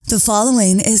The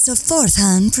following is a Fourth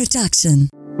Hand production.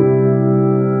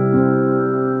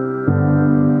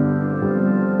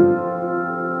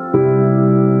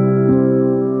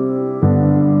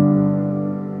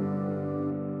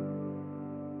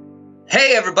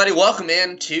 Hey everybody, welcome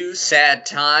in to Sad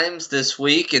Times this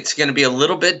week. It's going to be a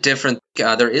little bit different.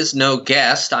 There is no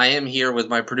guest. I am here with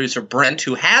my producer Brent,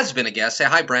 who has been a guest. Say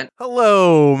hi, Brent.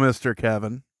 Hello, Mr.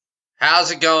 Kevin. How's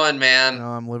it going, man? No,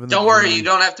 I'm living. Don't worry, you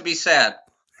don't have to be sad.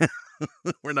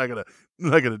 We're not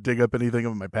gonna dig up anything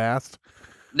of my past.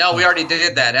 No, we already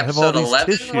did that. Episode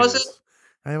 11, was it?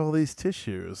 I have all these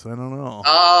tissues. I don't know.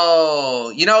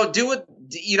 Oh, you know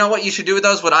what you should do with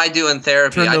those? What I do in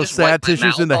therapy. Turn I those just sad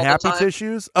tissues into happy time.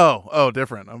 tissues? Oh,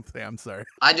 different. I'm sorry.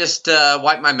 I just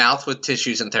wipe my mouth with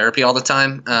tissues in therapy all the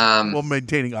time. While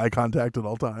maintaining eye contact at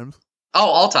all times. Oh,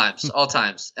 all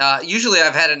times. Usually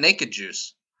I've had a naked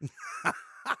juice.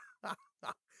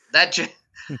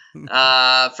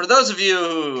 For those of you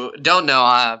who don't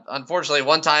know, unfortunately,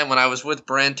 one time when I was with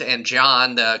Brent and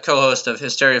John, the co-host of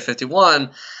Hysteria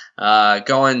 51,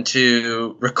 going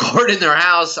to record in their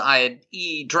house, I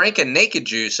drank a naked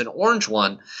juice, an orange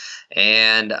one,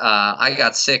 and I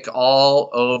got sick all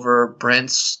over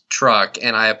Brent's truck,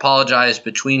 and I apologized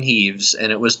between heaves,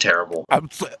 and it was terrible. I'm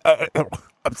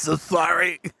so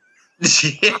sorry.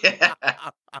 Yeah.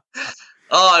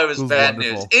 Oh, it was bad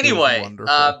wonderful. news. Anyway,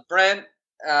 Brent,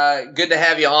 good to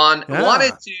have you on. Yeah.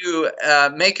 Wanted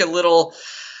to make a little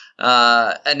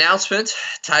announcement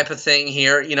type of thing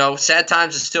here. You know, Sad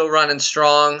Times is still running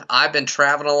strong. I've been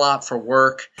traveling a lot for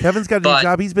work. Kevin's got a new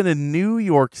job. He's been in New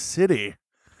York City.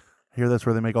 I hear that's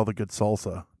where they make all the good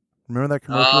salsa. Remember that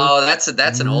commercial? Oh, that's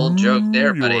an old joke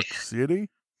there, buddy. New York City?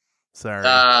 Sorry.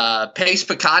 Pace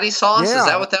Piccati sauce? Yeah, Is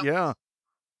that what that? Yeah.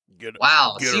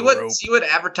 Wow. See what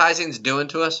advertising's doing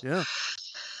to us? Yeah.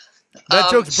 That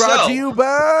joke's brought to you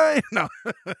by... No.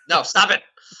 No, stop it.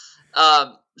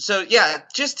 So, yeah,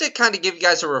 just to kind of give you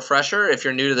guys a refresher, if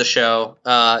you're new to the show,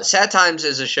 Sad Times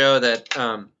is a show that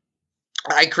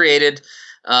I created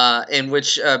in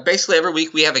which basically every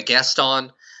week we have a guest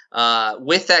on.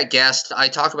 With that guest, I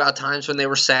talk about times when they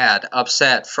were sad,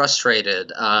 upset,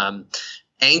 frustrated,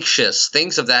 anxious,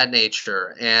 things of that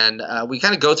nature. And we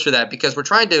kind of go through that because we're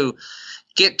trying to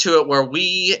get to it where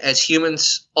we as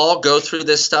humans all go through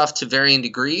this stuff to varying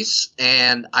degrees.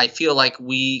 And I feel like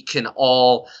we can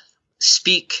all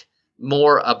speak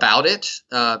more about it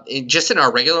just in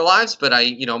our regular lives. But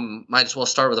I, might as well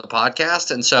start with a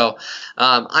podcast. And so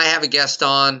I have a guest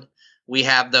on. We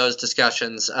have those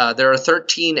discussions. There are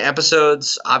 13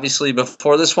 episodes, obviously,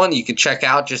 before this one. You can check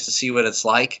out just to see what it's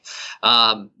like.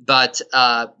 But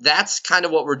that's kind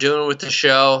of what we're doing with the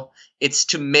show. It's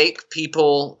to make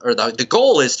people, or the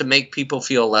goal is to make people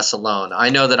feel less alone.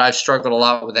 I know that I've struggled a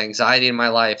lot with anxiety in my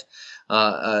life,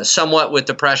 somewhat with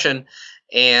depression.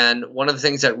 And one of the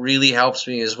things that really helps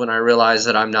me is when I realize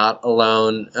that I'm not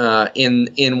alone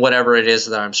in whatever it is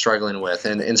that I'm struggling with.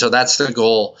 And so that's the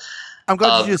goal. I'm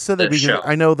glad you just said that because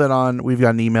I know that we've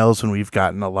gotten emails and we've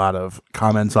gotten a lot of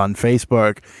comments on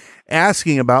Facebook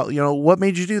asking about, what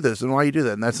made you do this and why you do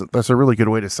that. And that's a really good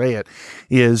way to say it,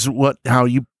 is how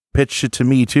you pitched it to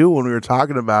me too when we were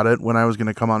talking about it when I was going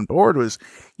to come on board was,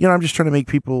 I'm just trying to make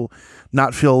people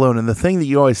not feel alone. And the thing that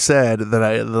you always said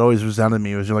that always resounded to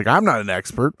me was, you're like, I'm not an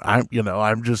expert. I'm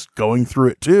just going through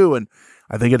it too. And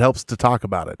I think it helps to talk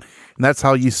about it. And that's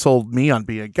how you sold me on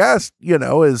being a guest,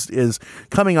 is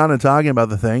coming on and talking about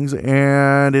the things.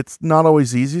 And it's not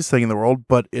always the easiest thing in the world,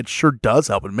 but it sure does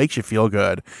help. It makes you feel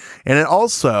good. And it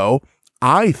also,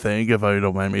 I think, if I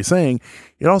don't mind me saying,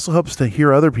 it also helps to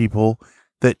hear other people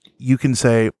that you can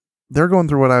say, they're going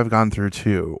through what I've gone through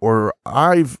too, or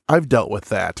I've dealt with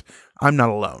that. I'm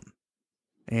not alone.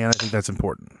 And I think that's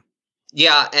important.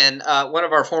 Yeah, and one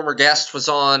of our former guests was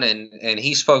on, and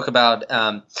he spoke about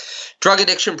drug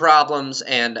addiction problems.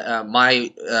 And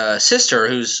my sister,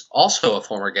 who's also a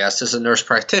former guest, is a nurse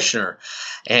practitioner.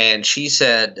 And she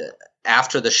said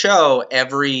after the show,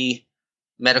 every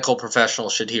medical professional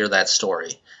should hear that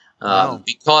story. Wow.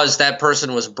 Because that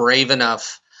person was brave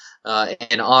enough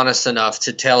and honest enough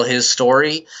to tell his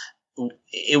story.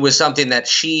 It was something that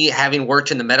she, having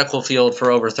worked in the medical field for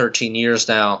over 13 years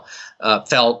now,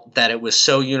 felt that it was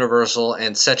so universal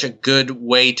and such a good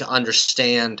way to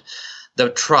understand the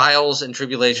trials and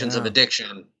tribulations of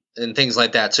addiction and things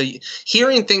like that. So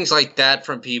hearing things like that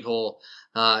from people,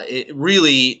 it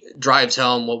really drives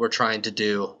home what we're trying to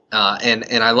do.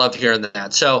 And I love hearing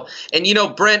that. So,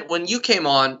 and Brent, when you came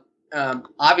on,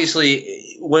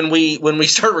 obviously when we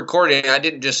started recording, I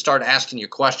didn't just start asking you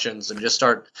questions and just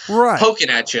start poking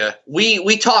at you.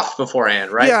 We talked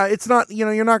beforehand, right? Yeah, it's not,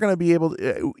 you're not going to be able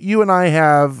to, you and I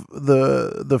have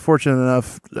the fortunate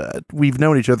enough, we've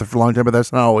known each other for a long time, but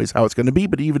that's not always how it's going to be.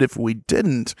 But even if we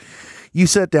didn't, you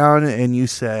sat down and you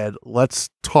said, let's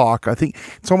talk. I think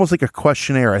it's almost like a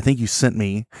questionnaire. I think you sent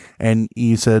me and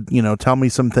you said, tell me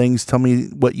some things. Tell me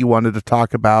what you wanted to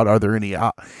talk about. Are there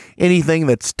anything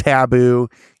that's taboo?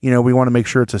 We want to make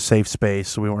sure it's a safe space.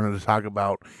 So we wanted to talk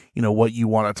about, what you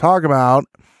want to talk about.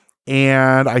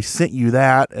 And I sent you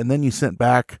that. And then you sent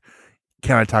back,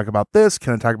 can I talk about this?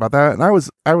 Can I talk about that? And I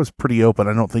was pretty open.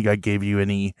 I don't think I gave you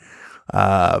any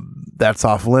that's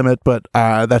off limit, but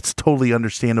that's totally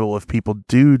understandable if people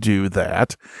do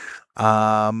that.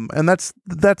 And that's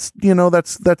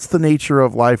the nature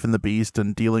of life and the beast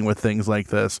and dealing with things like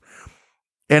this.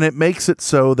 And it makes it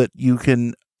so that you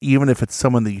can, even if it's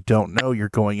someone that you don't know, you're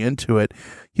going into it,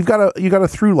 you got a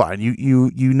through line.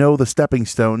 You know the stepping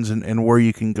stones and where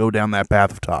you can go down that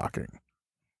path of talking.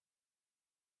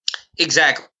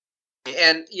 Exactly.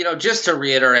 And, just to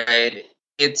reiterate,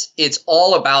 it's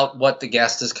all about what the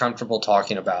guest is comfortable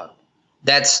talking about.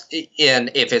 And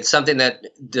if it's something that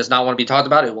does not want to be talked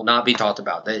about, it will not be talked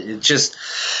about.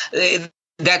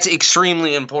 That's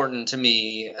extremely important to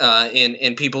me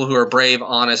in people who are brave,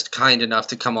 honest, kind enough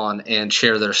to come on and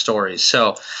share their stories.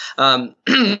 So that's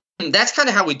kind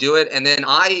of how we do it. And then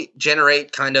I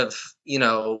generate kind of,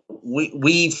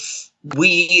 we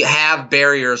have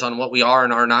barriers on what we are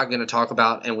and are not going to talk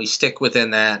about, and we stick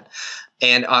within that.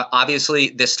 And obviously,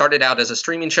 this started out as a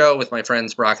streaming show with my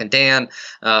friends Brock and Dan,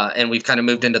 and we've kind of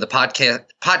moved into the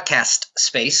podcast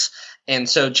space. And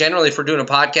so, generally, if we're doing a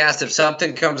podcast, if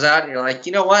something comes out and you're like,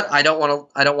 you know what, I don't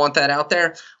want that out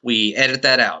there, we edit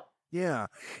that out. Yeah,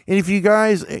 and if you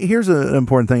guys, here's an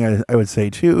important thing I would say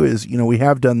too is, we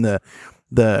have done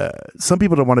some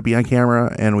people don't want to be on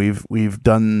camera, and we've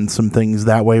done some things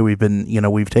that way. We've been,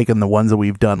 we've taken the ones that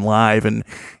we've done live and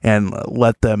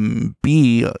let them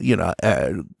be,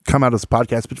 come out as a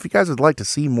podcast. But if you guys would like to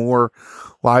see more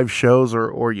live shows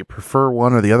or you prefer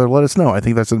one or the other, let us know. I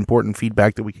think that's an important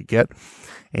feedback that we could get,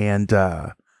 and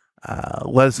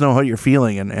let us know how you're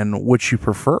feeling and which you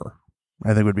prefer.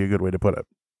 I think would be a good way to put it.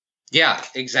 Yeah,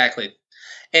 exactly.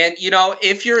 And,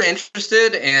 if you're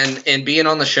interested in being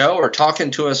on the show or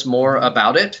talking to us more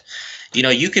about it,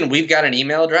 we've got an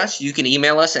email address. You can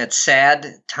email us at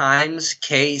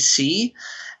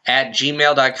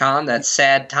sadtimeskc@gmail.com. That's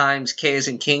sad times, K as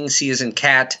in king, C as in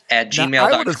cat,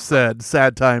 @gmail.com. I would have said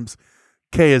sad times,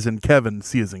 K as in Kevin,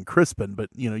 C as in Crispin, but,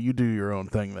 you do your own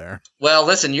thing there. Well,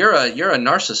 listen, you're a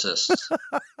narcissist.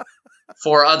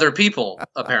 For other people,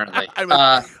 apparently. I'm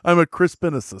a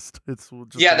Crispinicist.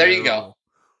 There you go.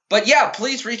 But yeah,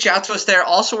 please reach out to us there.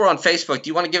 Also, we're on Facebook. Do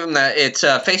you want to give them that? It's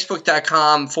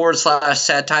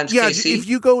facebook.com/sadtimeskc. Yeah,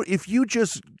 if you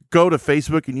just go to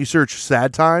Facebook and you search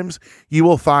Sad Times, you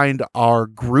will find our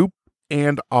group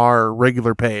and our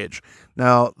regular page.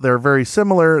 Now, they're very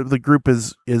similar. The group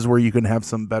is where you can have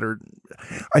some better.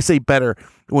 I say better.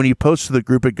 When you post to the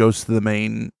group, it goes to the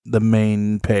main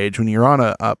page. When you're on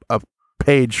a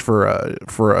page for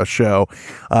a show,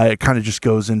 it kind of just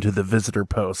goes into the visitor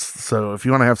posts. So if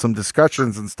you want to have some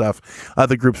discussions and stuff,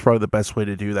 the group's probably the best way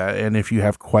to do that. And if you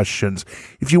have questions,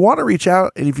 if you want to reach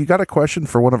out, and if you got a question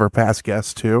for one of our past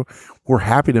guests too, we're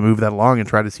happy to move that along and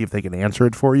try to see if they can answer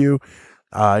it for you.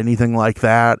 Anything like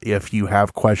that. If you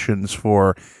have questions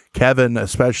for Kevin,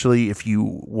 especially if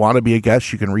you want to be a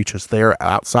guest, you can reach us there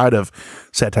outside of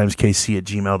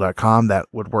sadtimeskc@gmail.com. That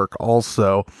would work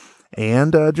also.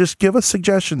 And just give us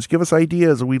suggestions, give us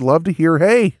ideas. We'd love to hear,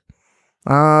 hey,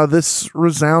 this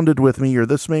resounded with me, or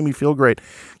this made me feel great.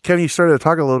 Kevin, you started to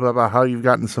talk a little bit about how you've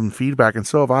gotten some feedback, and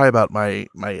so have I, about my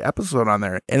episode on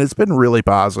there. And it's been really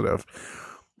positive.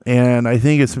 And I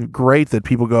think it's great that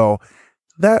people go,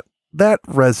 that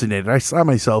resonated. I saw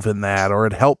myself in that, or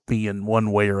it helped me in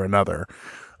one way or another.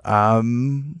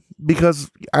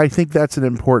 Because I think that's an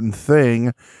important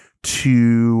thing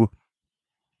to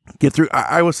get through.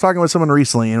 I was talking with someone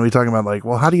recently, and we were talking about, like,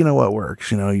 well, how do you know what works?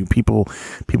 People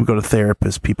go to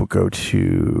therapists, people go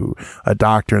to a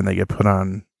doctor, and they get put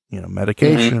on,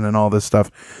 medication and all this stuff.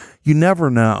 You never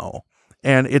know.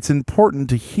 And it's important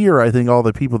to hear, I think, all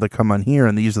the people that come on here,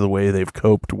 and these are the way they've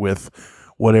coped with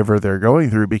whatever they're going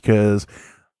through, because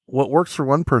what works for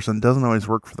one person doesn't always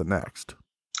work for the next.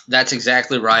 That's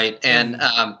exactly right. And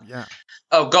yeah.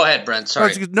 Oh, go ahead, Brent. Sorry. I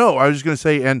was just going to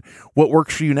say, and what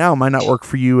works for you now might not work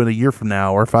for you in a year from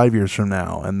now or 5 years from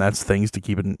now, and that's things to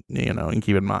keep in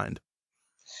mind.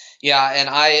 Yeah, and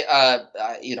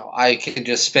I could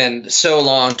just spend so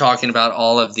long talking about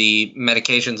all of the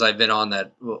medications I've been on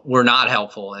that were not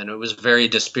helpful, and it was very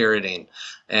dispiriting.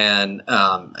 And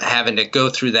having to go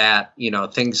through that,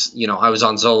 things, I was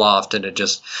on Zoloft, and it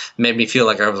just made me feel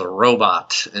like I was a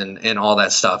robot and all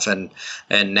that stuff. And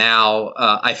now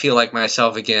I feel like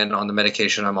myself again on the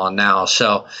medication I'm on now.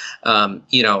 So,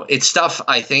 it's stuff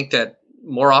I think that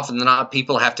more often than not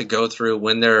people have to go through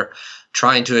when they're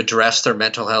trying to address their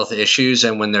mental health issues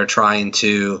and when they're trying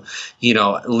to,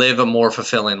 live a more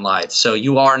fulfilling life. So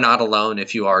you are not alone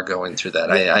if you are going through that.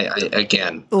 I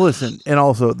again. Listen, and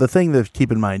also the thing to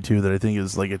keep in mind too that I think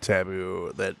is like a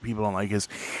taboo that people don't like is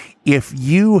if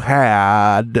you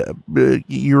were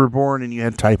born and you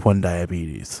had type 1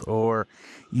 diabetes, or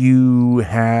you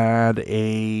had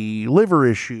a liver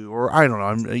issue, or I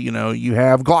don't know, you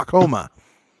have glaucoma,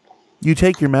 you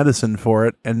take your medicine for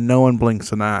it and no one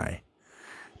blinks an eye.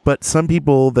 But some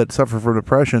people that suffer from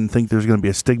depression think there's going to be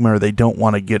a stigma, or they don't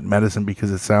want to get medicine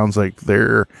because it sounds like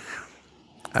they're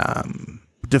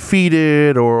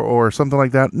defeated or something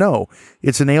like that. No,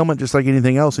 it's an ailment just like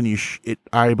anything else, and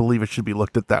I believe it should be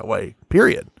looked at that way,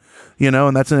 period.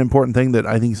 And that's an important thing that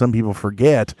I think some people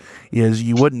forget is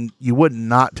you wouldn't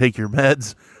not take your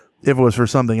meds if it was for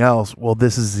something else. Well,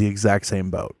 this is the exact same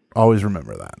boat. Always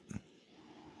remember that.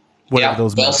 Whatever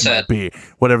those meds might be,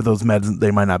 whatever those meds,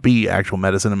 they might not be actual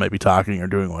medicine. It might be talking or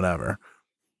doing whatever.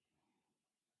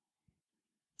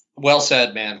 Well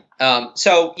said, man.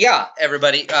 So yeah,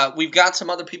 everybody, we've got some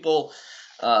other people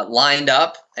lined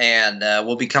up, and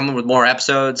we'll be coming with more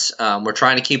episodes. We're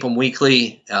trying to keep them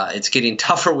weekly. It's getting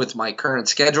tougher with my current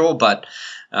schedule, but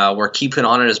we're keeping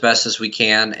on it as best as we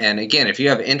can. And again, if you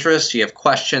have interest, you have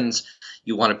questions,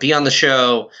 you want to be on the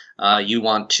show, you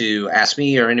want to ask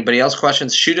me or anybody else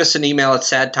questions, shoot us an email at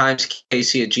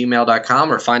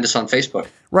sadtimeskc@gmail.com or find us on Facebook.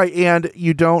 Right, and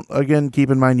you don't, again, keep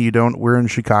in mind, we're in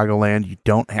Chicagoland. You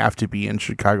don't have to be in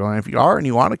Chicagoland. If you are and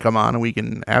you want to come on, we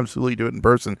can absolutely do it in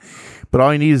person. But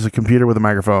all you need is a computer with a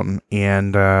microphone,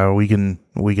 and we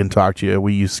can talk to you.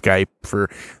 We use Skype for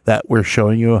that. We're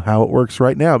showing you how it works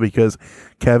right now because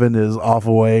Kevin is off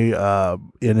away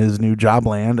in his new job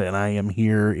land, and I am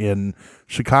here in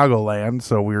Chicagoland,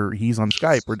 so he's on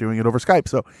Skype. We're doing it over Skype.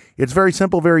 So it's very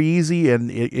simple, very easy,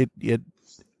 and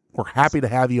we're happy to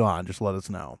have you on. Just let us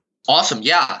know. Awesome.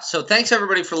 Yeah. So thanks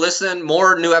everybody for listening.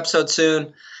 More new episodes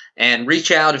soon, and reach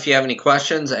out if you have any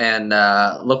questions, and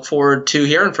look forward to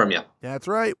hearing from you. That's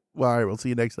right. Well, all right. We'll see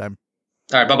you next time.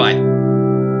 All right. Bye-bye.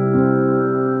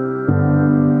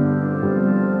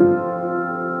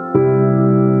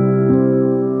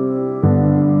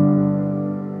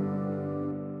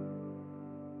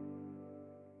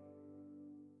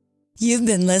 You've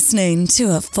been listening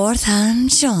to a Fourth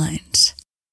Hand Joint.